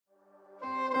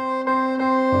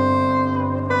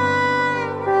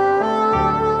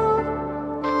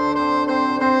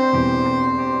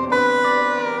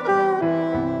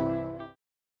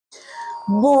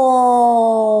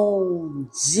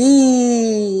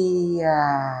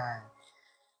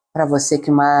Para você que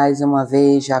mais uma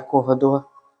vez já acordou,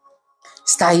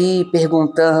 está aí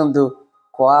perguntando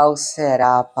qual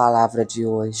será a palavra de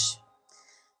hoje.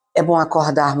 É bom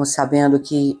acordarmos sabendo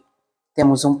que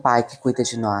temos um Pai que cuida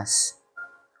de nós.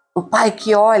 Um Pai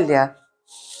que olha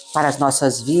para as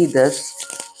nossas vidas,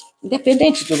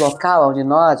 independente do local onde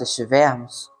nós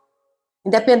estivermos,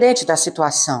 independente da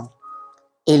situação,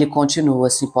 Ele continua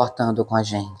se importando com a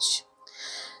gente.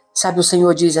 Sabe, o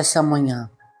Senhor diz essa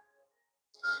manhã: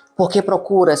 por que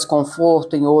procuras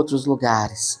conforto em outros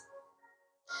lugares?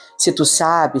 Se tu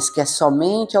sabes que é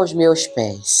somente aos meus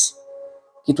pés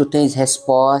que tu tens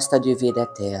resposta de vida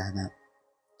eterna.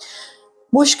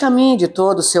 Busca a mim de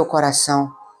todo o seu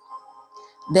coração.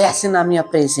 Desce na minha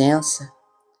presença.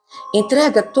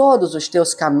 Entrega todos os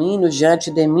teus caminhos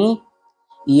diante de mim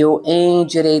e eu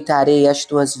endireitarei as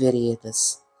tuas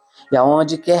veredas. E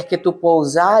aonde quer que tu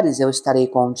pousares, eu estarei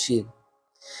contigo.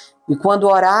 E quando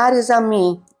orares a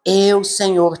mim, eu,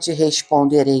 Senhor, te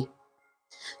responderei.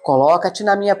 Coloca-te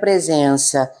na minha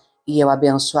presença e eu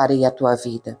abençoarei a tua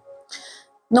vida.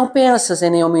 Não pensas em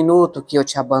nenhum minuto que eu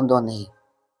te abandonei.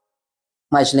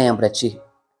 Mas lembra-te,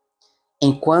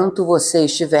 enquanto você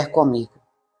estiver comigo,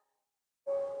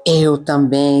 eu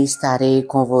também estarei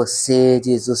com você,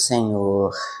 diz o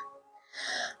Senhor.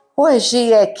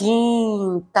 Hoje é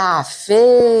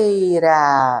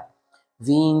quinta-feira,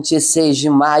 26 de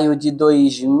maio de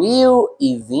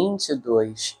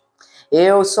 2022.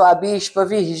 Eu sou a Bispa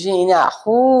Virgínia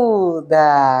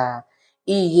Arruda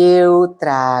e eu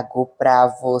trago para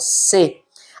você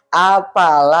a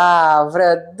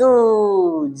palavra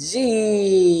do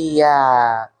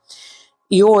dia.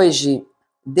 E hoje,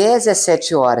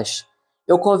 17 horas,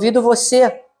 eu convido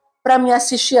você para me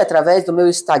assistir através do meu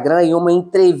Instagram em uma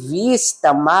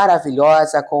entrevista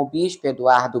maravilhosa com o Bispo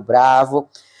Eduardo Bravo,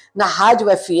 na Rádio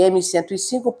FM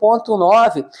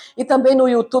 105.9 e também no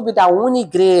YouTube da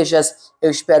Unigrejas. Eu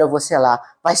espero você lá,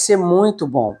 vai ser muito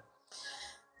bom.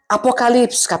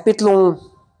 Apocalipse, capítulo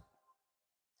 1,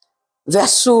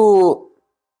 verso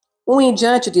 1 em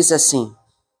diante diz assim: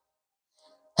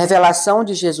 revelação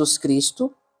de Jesus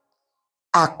Cristo,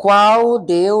 a qual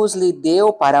Deus lhe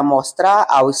deu para mostrar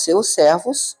aos seus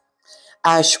servos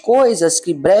as coisas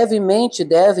que brevemente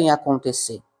devem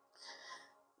acontecer.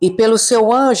 E pelo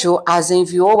seu anjo as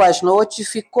enviou, as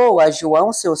notificou a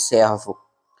João, seu servo,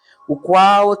 o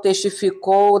qual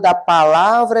testificou da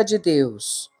palavra de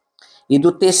Deus e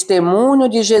do testemunho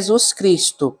de Jesus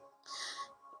Cristo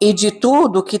e de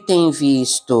tudo que tem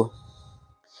visto.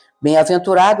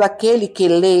 Bem-aventurado aquele que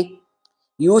lê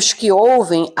e os que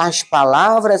ouvem as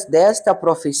palavras desta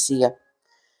profecia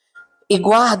e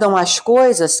guardam as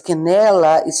coisas que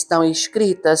nela estão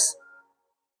escritas,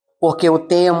 porque o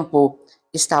tempo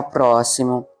está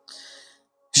próximo.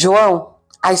 João,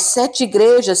 as 7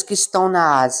 igrejas que estão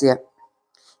na Ásia,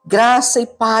 graça e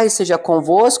paz seja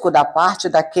convosco da parte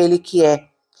daquele que é,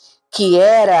 que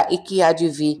era e que há de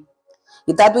vir,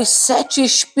 e da dos 7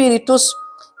 espíritos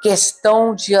que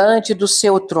estão diante do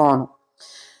seu trono,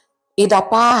 e da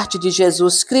parte de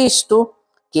Jesus Cristo,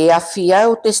 que é a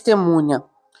fiel testemunha,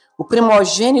 o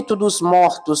primogênito dos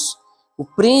mortos, o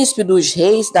príncipe dos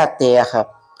reis da terra,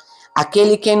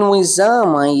 aquele que nos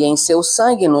ama e em seu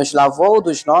sangue nos lavou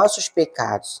dos nossos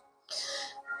pecados,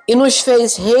 e nos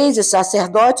fez reis e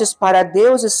sacerdotes para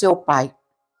Deus e seu Pai.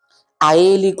 A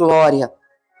ele glória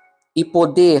e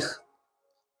poder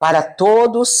para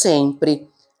todos sempre.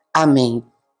 Amém.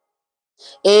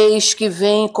 Eis que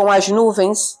vem com as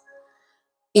nuvens,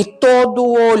 e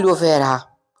todo olho verá,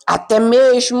 até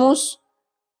mesmo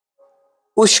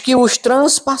os que os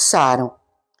transpassaram,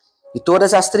 e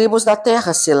todas as tribos da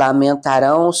terra se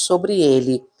lamentarão sobre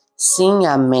ele. Sim,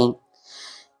 amém.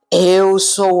 Eu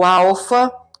sou o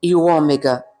Alfa e o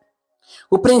Ômega,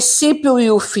 o princípio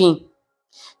e o fim,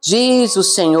 diz o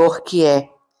Senhor que é,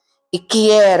 e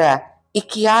que era, e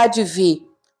que há de vir,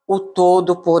 o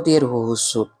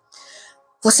Todo-Poderoso.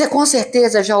 Você com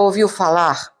certeza já ouviu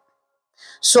falar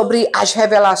sobre as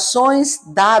revelações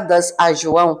dadas a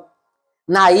João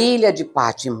na ilha de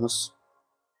Patmos.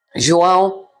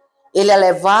 João, ele é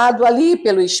levado ali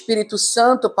pelo Espírito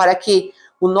Santo para que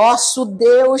o nosso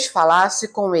Deus falasse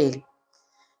com ele.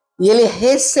 E ele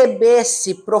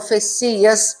recebesse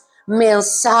profecias,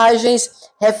 mensagens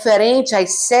referentes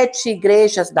às 7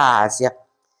 igrejas da Ásia.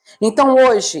 Então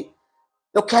hoje,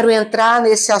 eu quero entrar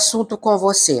nesse assunto com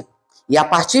você. E a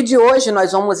partir de hoje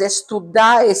nós vamos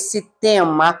estudar esse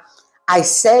tema, as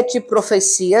 7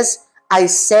 profecias,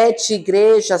 as 7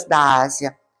 igrejas da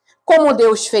Ásia. Como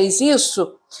Deus fez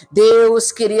isso?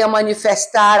 Deus queria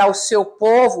manifestar ao seu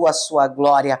povo a sua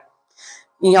glória.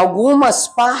 Em algumas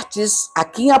partes,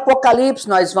 aqui em Apocalipse,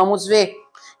 nós vamos ver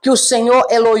que o Senhor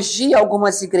elogia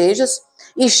algumas igrejas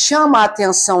e chama a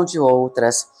atenção de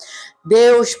outras.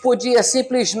 Deus podia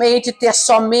simplesmente ter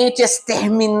somente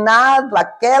exterminado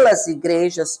aquelas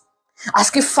igrejas,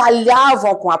 as que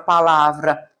falhavam com a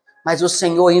palavra, mas o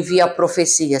Senhor envia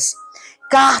profecias,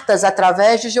 cartas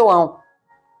através de João,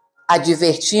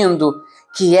 advertindo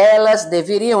que elas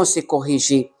deveriam se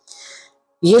corrigir.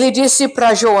 E ele disse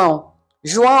para João,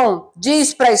 João,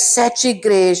 diz para as 7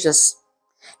 igrejas,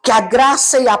 que a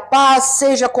graça e a paz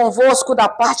seja convosco da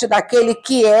parte daquele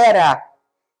que era,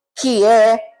 que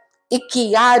é e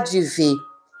que há de vir.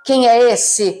 Quem é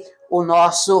esse? O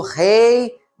nosso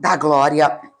Rei da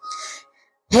Glória.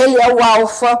 Ele é o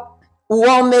Alfa, o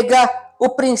Ômega, o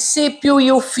princípio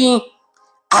e o fim.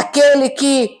 Aquele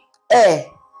que é,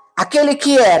 aquele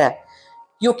que era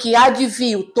e o que há de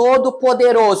vir, o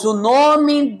Todo-Poderoso. O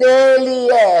nome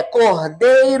dele é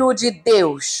Cordeiro de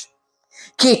Deus,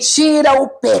 que tira o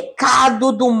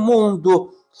pecado do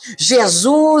mundo.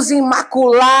 Jesus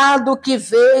imaculado que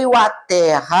veio à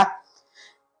terra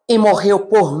e morreu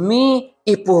por mim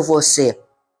e por você.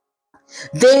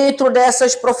 Dentro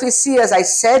dessas profecias,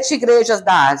 as 7 igrejas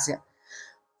da Ásia,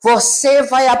 você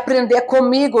vai aprender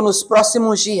comigo nos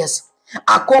próximos dias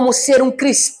a como ser um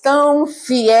cristão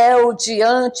fiel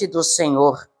diante do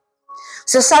Senhor.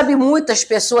 Você sabe, muitas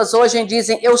pessoas hoje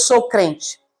dizem, eu sou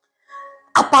crente.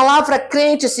 A palavra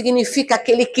crente significa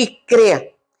aquele que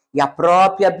crê. E a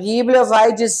própria Bíblia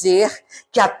vai dizer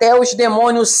que até os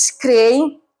demônios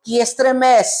creem que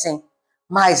estremecem,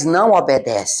 mas não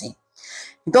obedecem.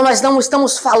 Então nós não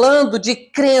estamos falando de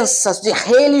crenças, de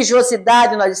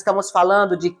religiosidade, nós estamos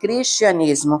falando de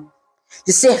cristianismo,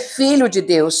 de ser filho de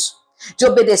Deus, de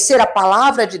obedecer a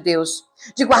palavra de Deus,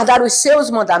 de guardar os seus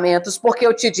mandamentos, porque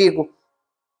eu te digo,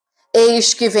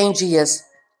 eis que vem dias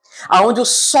aonde o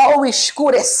sol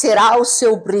escurecerá o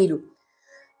seu brilho,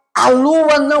 a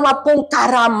lua não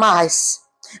apontará mais,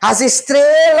 as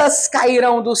estrelas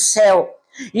cairão do céu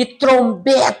e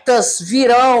trombetas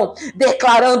virão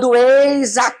declarando,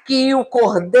 eis aqui o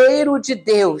Cordeiro de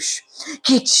Deus,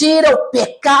 que tira o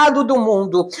pecado do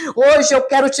mundo. Hoje eu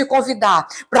quero te convidar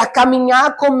para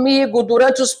caminhar comigo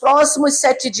durante os próximos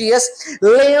 7 dias,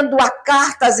 lendo a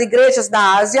carta às igrejas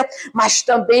da Ásia, mas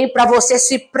também para você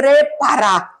se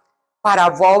preparar para a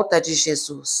volta de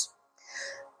Jesus.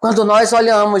 Quando nós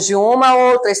olhamos de uma a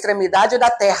outra extremidade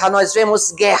da terra, nós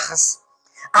vemos guerras,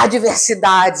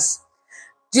 adversidades,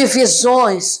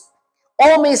 divisões,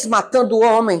 homens matando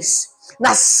homens,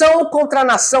 nação contra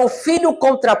nação, filho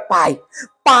contra pai,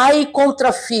 pai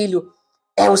contra filho.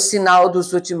 É o sinal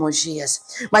dos últimos dias.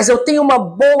 Mas eu tenho uma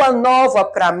boa nova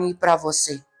para mim e para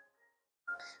você.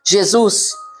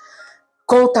 Jesus,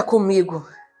 conta comigo.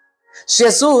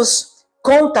 Jesus,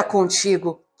 conta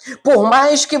contigo. Por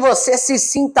mais que você se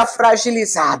sinta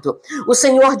fragilizado, o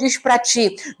Senhor diz para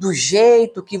ti, do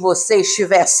jeito que você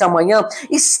estiver essa manhã,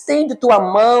 estende tua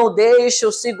mão, deixa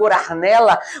eu segurar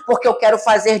nela, porque eu quero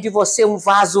fazer de você um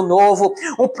vaso novo,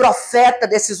 um profeta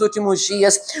desses últimos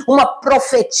dias, uma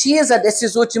profetisa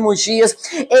desses últimos dias.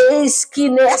 Eis que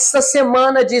nessa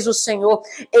semana, diz o Senhor,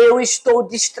 eu estou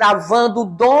destravando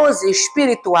dons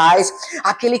espirituais,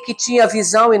 aquele que tinha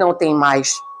visão e não tem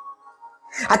mais.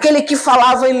 Aquele que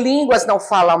falava em línguas não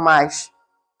fala mais.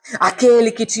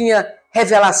 Aquele que tinha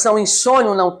revelação em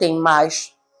sonho não tem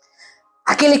mais.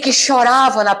 Aquele que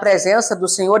chorava na presença do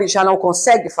Senhor e já não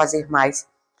consegue fazer mais.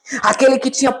 Aquele que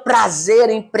tinha prazer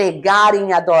em pregar,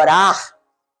 em adorar.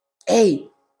 Ei,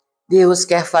 Deus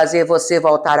quer fazer você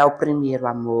voltar ao primeiro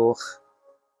amor.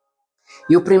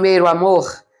 E o primeiro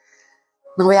amor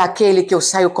não é aquele que eu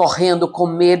saio correndo com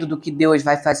medo do que Deus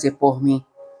vai fazer por mim.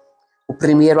 O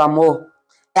primeiro amor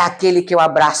é aquele que eu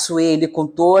abraço ele com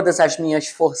todas as minhas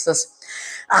forças.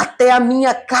 Até a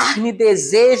minha carne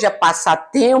deseja passar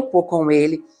tempo com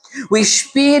ele. O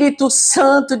Espírito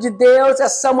Santo de Deus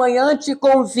essa manhã te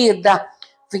convida.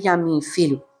 Vem a mim,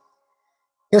 filho.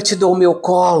 Eu te dou o meu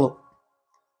colo.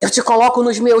 Eu te coloco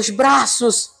nos meus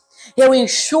braços. Eu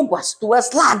enxugo as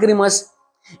tuas lágrimas.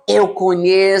 Eu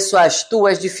conheço as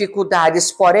tuas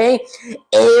dificuldades, porém,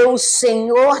 eu,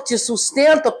 Senhor, te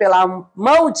sustento pela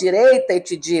mão direita e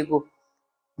te digo,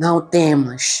 não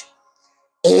temas,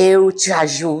 eu te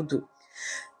ajudo.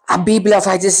 A Bíblia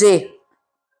vai dizer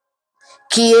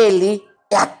que ele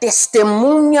é a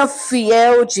testemunha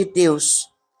fiel de Deus,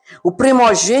 o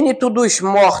primogênito dos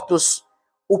mortos,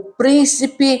 o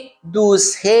príncipe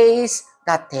dos reis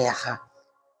da terra.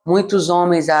 Muitos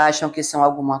homens acham que são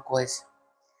alguma coisa.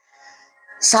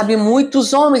 Sabe,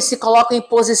 muitos homens se colocam em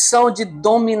posição de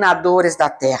dominadores da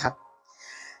terra.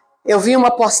 Eu vi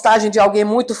uma postagem de alguém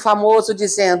muito famoso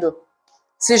dizendo: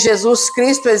 se Jesus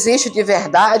Cristo existe de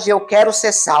verdade, eu quero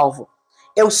ser salvo.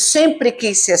 Eu sempre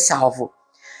quis ser salvo.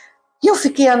 E eu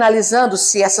fiquei analisando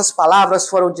se essas palavras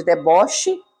foram de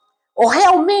deboche ou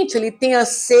realmente ele tem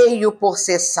anseio por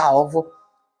ser salvo.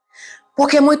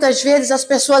 Porque muitas vezes as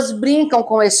pessoas brincam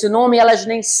com esse nome e elas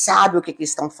nem sabem o que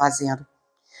estão fazendo.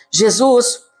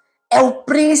 Jesus é o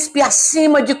príncipe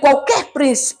acima de qualquer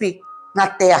príncipe na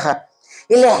terra.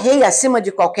 Ele é rei acima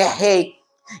de qualquer rei.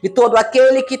 E todo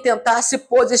aquele que tentar se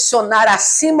posicionar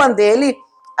acima dele,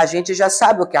 a gente já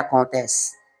sabe o que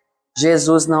acontece.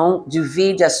 Jesus não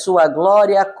divide a sua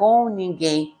glória com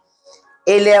ninguém.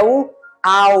 Ele é o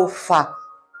alfa,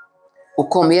 o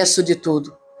começo de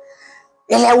tudo.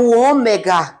 Ele é o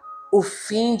ômega, o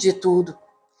fim de tudo.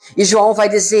 E João vai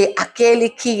dizer, aquele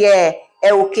que é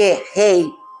o que? Rei.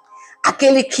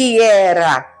 Aquele que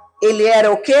era, ele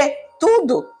era o que?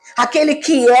 Tudo. Aquele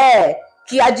que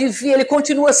há de vir, ele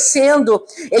continua sendo.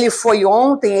 Ele foi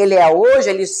ontem, ele é hoje,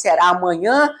 ele será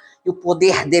amanhã, e o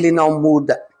poder dele não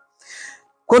muda.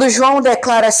 Quando João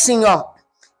declara assim,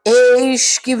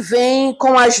 eis que vem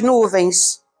com as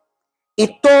nuvens, e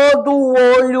todo o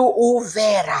olho o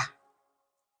verá.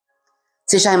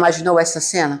 Você já imaginou essa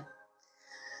cena?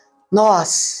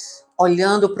 Nós,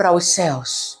 olhando para os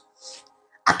céus,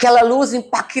 aquela luz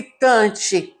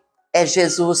impactante, é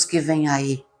Jesus que vem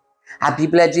aí. A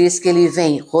Bíblia diz que ele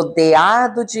vem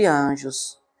rodeado de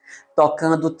anjos,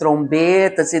 tocando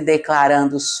trombetas e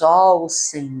declarando só o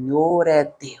Senhor é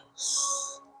Deus.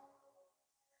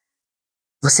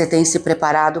 Você tem se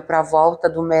preparado para a volta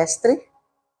do Mestre?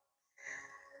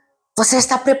 Você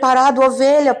está preparado,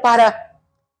 ovelha, para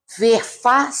ver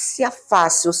face a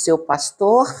face o seu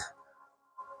pastor?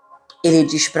 Ele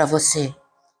diz para você,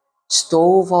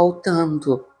 estou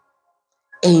voltando,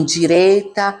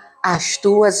 endireita as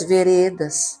tuas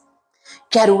veredas.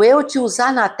 Quero eu te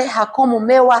usar na terra como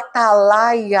meu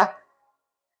atalaia,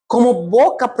 como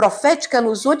boca profética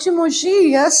nos últimos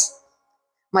dias.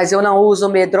 Mas eu não uso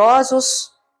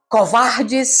medrosos,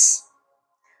 covardes,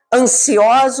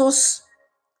 ansiosos.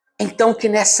 Então que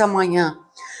nessa manhã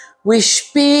o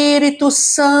Espírito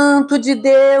Santo de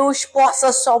Deus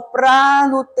possa soprar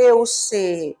no teu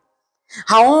ser.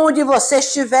 Aonde você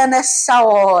estiver nessa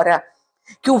hora,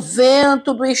 que o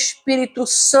vento do Espírito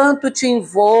Santo te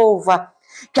envolva,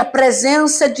 que a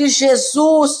presença de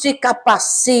Jesus te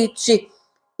capacite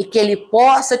e que ele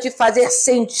possa te fazer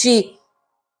sentir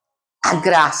a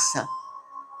graça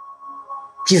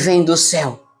que vem do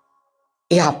céu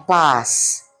e a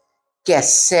paz que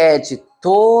excede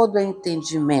todo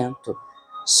entendimento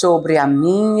sobre a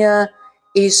minha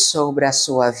e sobre a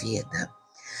sua vida.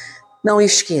 Não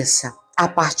esqueça, a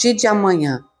partir de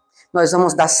amanhã, nós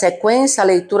vamos dar sequência à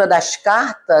leitura das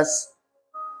cartas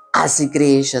às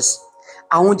igrejas.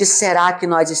 Aonde será que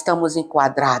nós estamos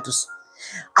enquadrados?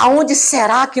 Aonde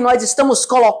será que nós estamos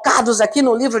colocados aqui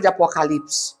no livro de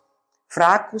Apocalipse?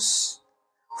 Fracos,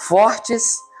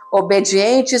 fortes,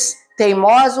 obedientes,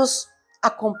 teimosos?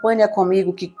 Acompanha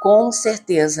comigo que com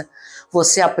certeza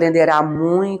você aprenderá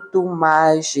muito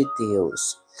mais de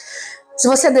Deus. Se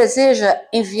você deseja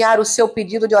enviar o seu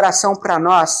pedido de oração para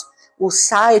nós, o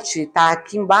site está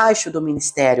aqui embaixo do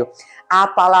Ministério,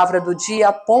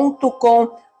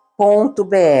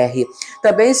 apalavradodia.com.br.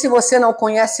 Também, se você não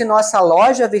conhece nossa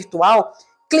loja virtual,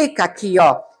 clica aqui,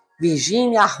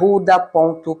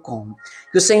 virginiarruda.com.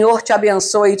 Que o Senhor te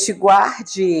abençoe e te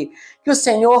guarde. Que o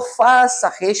Senhor faça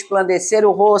resplandecer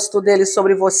o rosto dele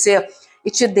sobre você e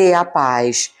te dê a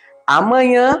paz.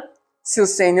 Amanhã, se o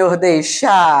Senhor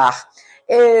deixar,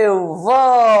 eu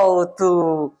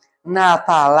volto na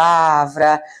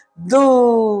palavra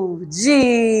do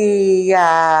dia.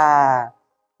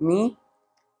 Me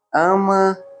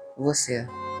ama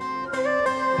você.